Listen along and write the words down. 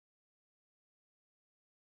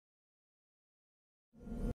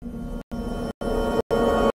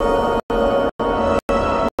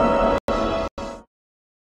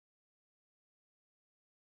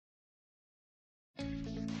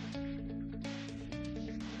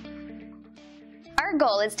Our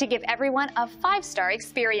goal is to give everyone a 5-star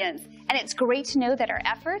experience, and it's great to know that our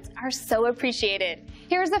efforts are so appreciated.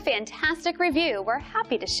 Here's a fantastic review we're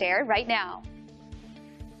happy to share right now.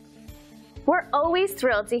 We're always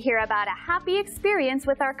thrilled to hear about a happy experience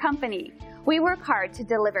with our company. We work hard to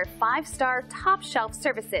deliver 5-star top-shelf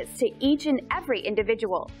services to each and every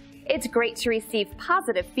individual. It's great to receive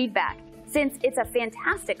positive feedback, since it's a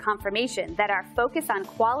fantastic confirmation that our focus on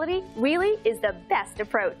quality really is the best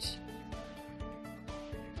approach.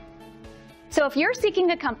 So if you're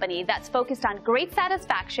seeking a company that's focused on great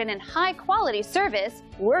satisfaction and high-quality service,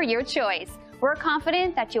 we're your choice. We're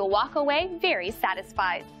confident that you'll walk away very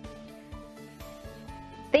satisfied.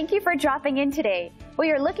 Thank you for dropping in today.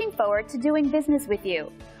 We are looking forward to doing business with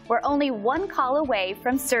you. We're only one call away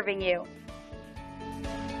from serving you.